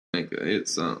Make a hit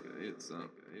song.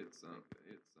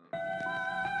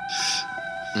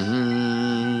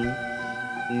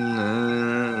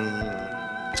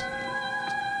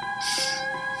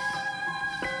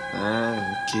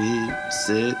 I keep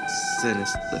it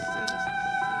sinister.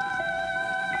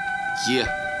 Yeah.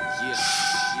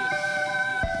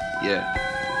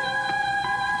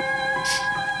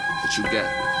 What you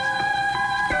got?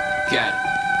 Got it.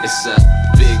 It's a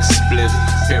big spliff,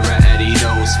 pair of Eddie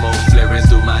nose, smoke flaring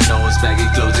through my nose, baggy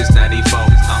clothes, it's 94.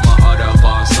 I'm a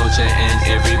Autobahn soldier and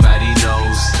everybody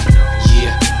knows.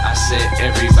 Yeah, I said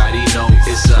everybody know.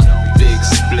 It's a big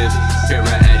spliff, pair of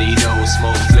Eddie nose,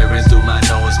 smoke flaring through my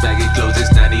nose, baggy clothes,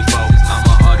 it's 94. I'm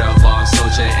a Autobahn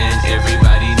soldier and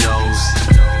everybody knows.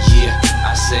 Yeah,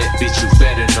 I said bitch you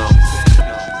better know.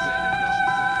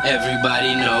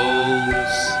 Everybody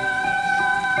knows.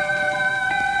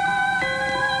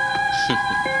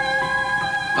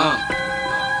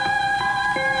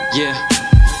 Yeah,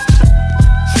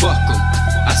 fuck 'em,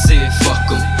 I said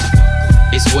fuck 'em.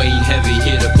 It's weighing heavy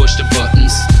here to push the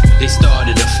buttons. They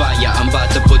started a fire, I'm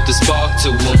about to put the spark to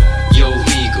 'em. Yo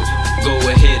Eagle, go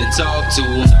ahead and talk to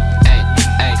 'em.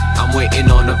 Ay, I'm waiting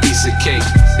on a piece of cake.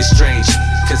 It's strange,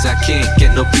 cause I can't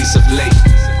get no piece of late.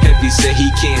 Heavy said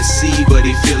he can't see, but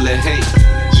he feel the hate.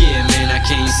 Yeah man, I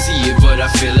can't see it, but I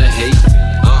feel a hate.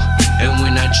 And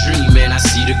when I dream, man, I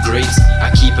see the greats.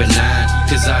 I keep an eye,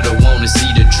 cause I don't wanna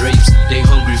see the drapes. They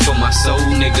hungry for my soul,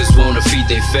 niggas wanna feed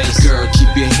their face. Girl,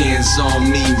 keep your hands on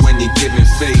me when you're giving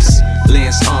face.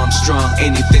 Lance Armstrong,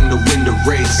 anything to win the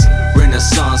race.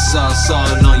 Renaissance sauce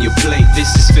all on your plate.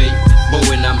 This is fate, but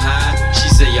when I'm high, she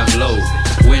say I'm low.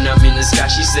 When I'm in the sky,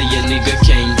 she say a nigga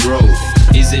can't grow.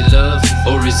 Is it love,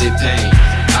 or is it pain?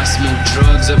 I smoke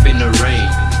drugs up in the rain.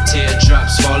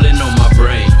 Teardrops falling on my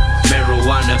brain.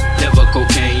 Marijuana, never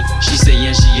cocaine. She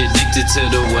sayin' she addicted to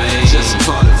the way. Just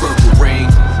call it purple rain.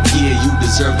 Yeah, you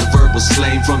deserve the verbal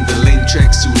slang. From the lane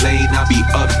tracks too late. I be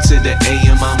up to the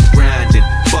AM, I'm grinding.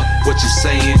 Fuck what you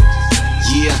sayin'.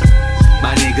 Yeah,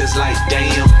 my niggas like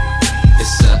damn.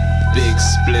 It's a big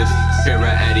spliff, pair of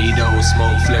Eddie nose,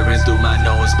 smoke flaring through my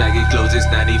nose, baggy clothes, it's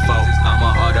 94. I'm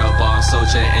a Autobahn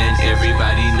soldier and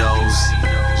everybody knows.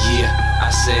 Yeah, I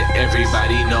said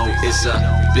everybody know. It's a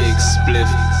big spliff,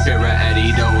 pair of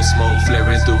Eddie nose, smoke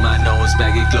flaring through my nose,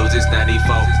 baggy clothes, it's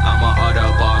 94. I'm a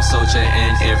Autobahn soldier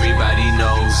and everybody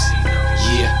knows.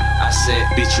 Yeah, I said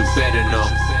bitch you better know.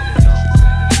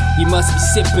 You must be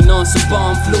sipping on some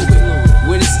bomb fluid.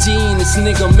 With his gene, this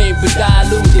nigga made but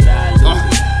diluted.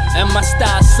 And my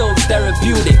style so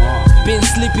therapeutic. Been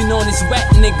sleeping on these wet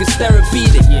niggas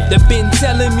therapeutic. They been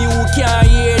telling me who can't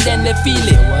hear then they feel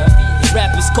it.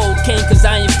 Rap is cocaine cause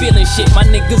I ain't feeling shit. My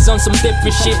niggas on some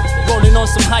different shit. Rolling on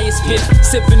some highest spit.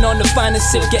 Sipping on the finest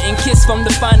sip. Getting kissed from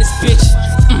the finest bitch.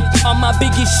 On my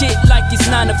biggest shit like it's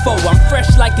 9 to 4. I'm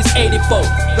fresh like it's 84.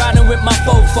 Riding with my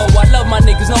fofo. I love my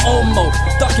niggas, no homo.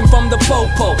 Ducking from the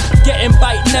popo. Getting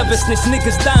bite nervousness.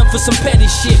 Niggas dying for some petty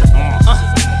shit.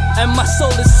 And my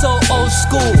soul is so old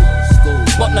school.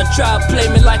 But not try to play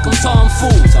me like I'm Tom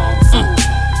Fool.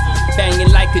 Banging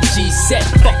like a G set.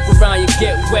 Fuck around, you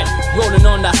get wet. Rolling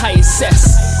on the highest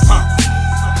cess.